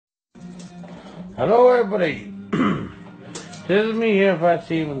Hello everybody, this is me here, Fat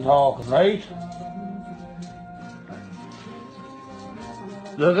Stephen talking, right?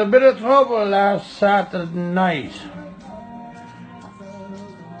 There's a bit of trouble last Saturday night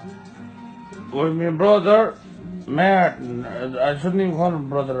with my brother Martin. I shouldn't even call him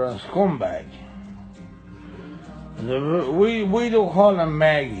brother, a scumbag. We do call him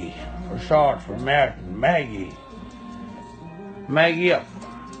Maggie, for short for Martin, Maggie up.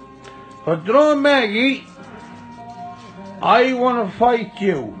 But you know, Maggie, I want to fight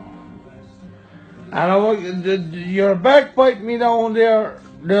you. And you're backbiting me down there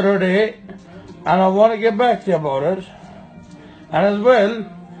the other day, and I want to get back to you about it. And as well,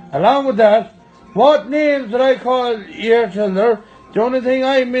 along with that, what names did I call your children? The only thing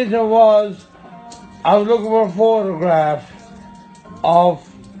I mentioned was I was looking for a photograph of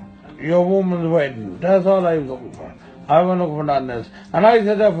your woman's wedding. That's all I was looking for. I wasn't looking for nothing else. And I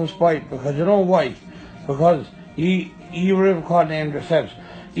said that for spite, because you know why? Because he really called names yourselves.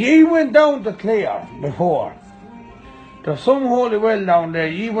 He went down to Clare before. There's some holy well down there.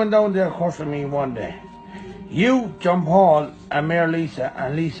 He went down there cursing me one day. You, John Paul, and Mayor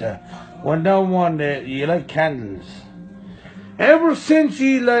Lisa went down one day. You light candles. Ever since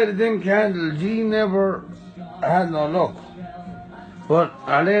he lighted them candles, he never had no luck. But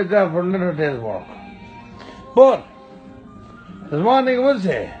I laid that for another day's work. But there's one thing I would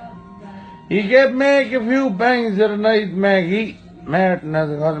say. You get Meg a few bangs of the night, Maggie. Martin, as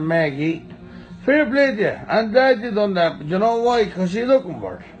I call him, Maggie. Fair play to you. I'm glad you done that. But you know why? Because she's looking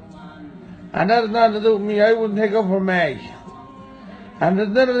for it. And that's nothing to do with me. I wouldn't take up for Meg. And there's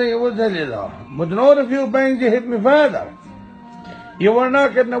another thing I would tell you though. But you know the few bangs you hit my father? You were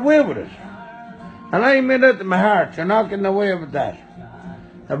not getting away with it. And I mean that to my heart. You're not getting away with that.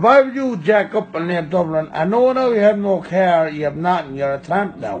 If I was you, jack up and leave Dublin, I know now you have no car, you have nothing, you're a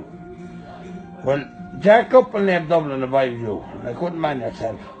tramp now. Well, jack up and leave Dublin if I was you. I couldn't mind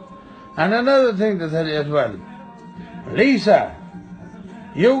yourself. And another thing to tell you as well. Lisa,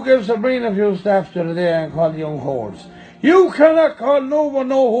 you give Sabrina a few staffs the other day and call young whores. You cannot call no one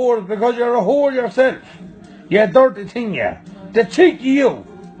no whores because you're a whore yourself. You dirty thing, you. The cheeky you.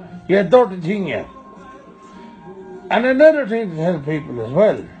 You dirty thing, you. And another thing to tell people as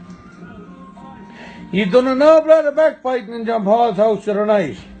well. You've done an awful lot of backbiting in John Paul's house the other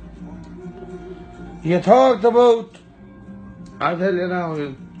night. You talked about, I'll tell you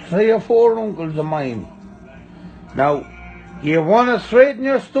now, 3 or 4 uncles of mine. Now, you want to straighten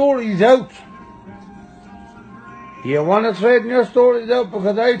your stories out. You want to straighten your stories out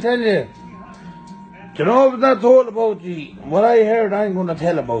because I tell you, you know if it's not told about you, what I heard I'm going to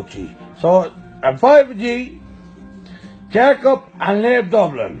tell about you. So, if I was you, jack up and leave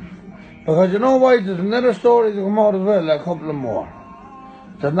Dublin. Because you know why? There's another story to come out as well, a couple of more.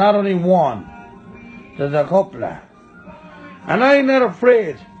 There's not only one. There's a couple of. And I'm not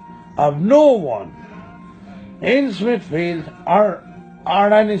afraid of no one in Smithfield or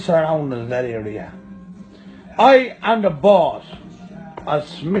any surroundings that area. I am the boss of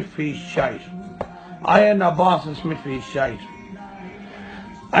Smithfield shite. I am the boss of Smithfield shite.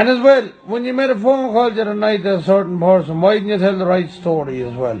 And as well, when you made a phone call the other night to a certain person, why didn't you tell the right story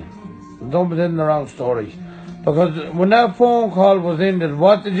as well? Don't be telling the wrong story. Because when that phone call was ended,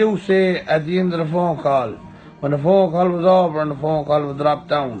 what did you say at the end of the phone call? When the phone call was over and the phone call was dropped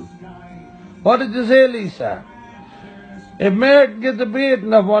down. What did you say, Lisa? If Martin gets a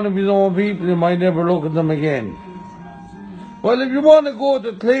beating of one of his own people, he might never look at them again. Well, if you want to go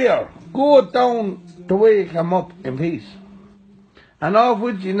to Clare, go down the way you come up in peace. And off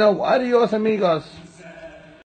with you now. Adios, amigos.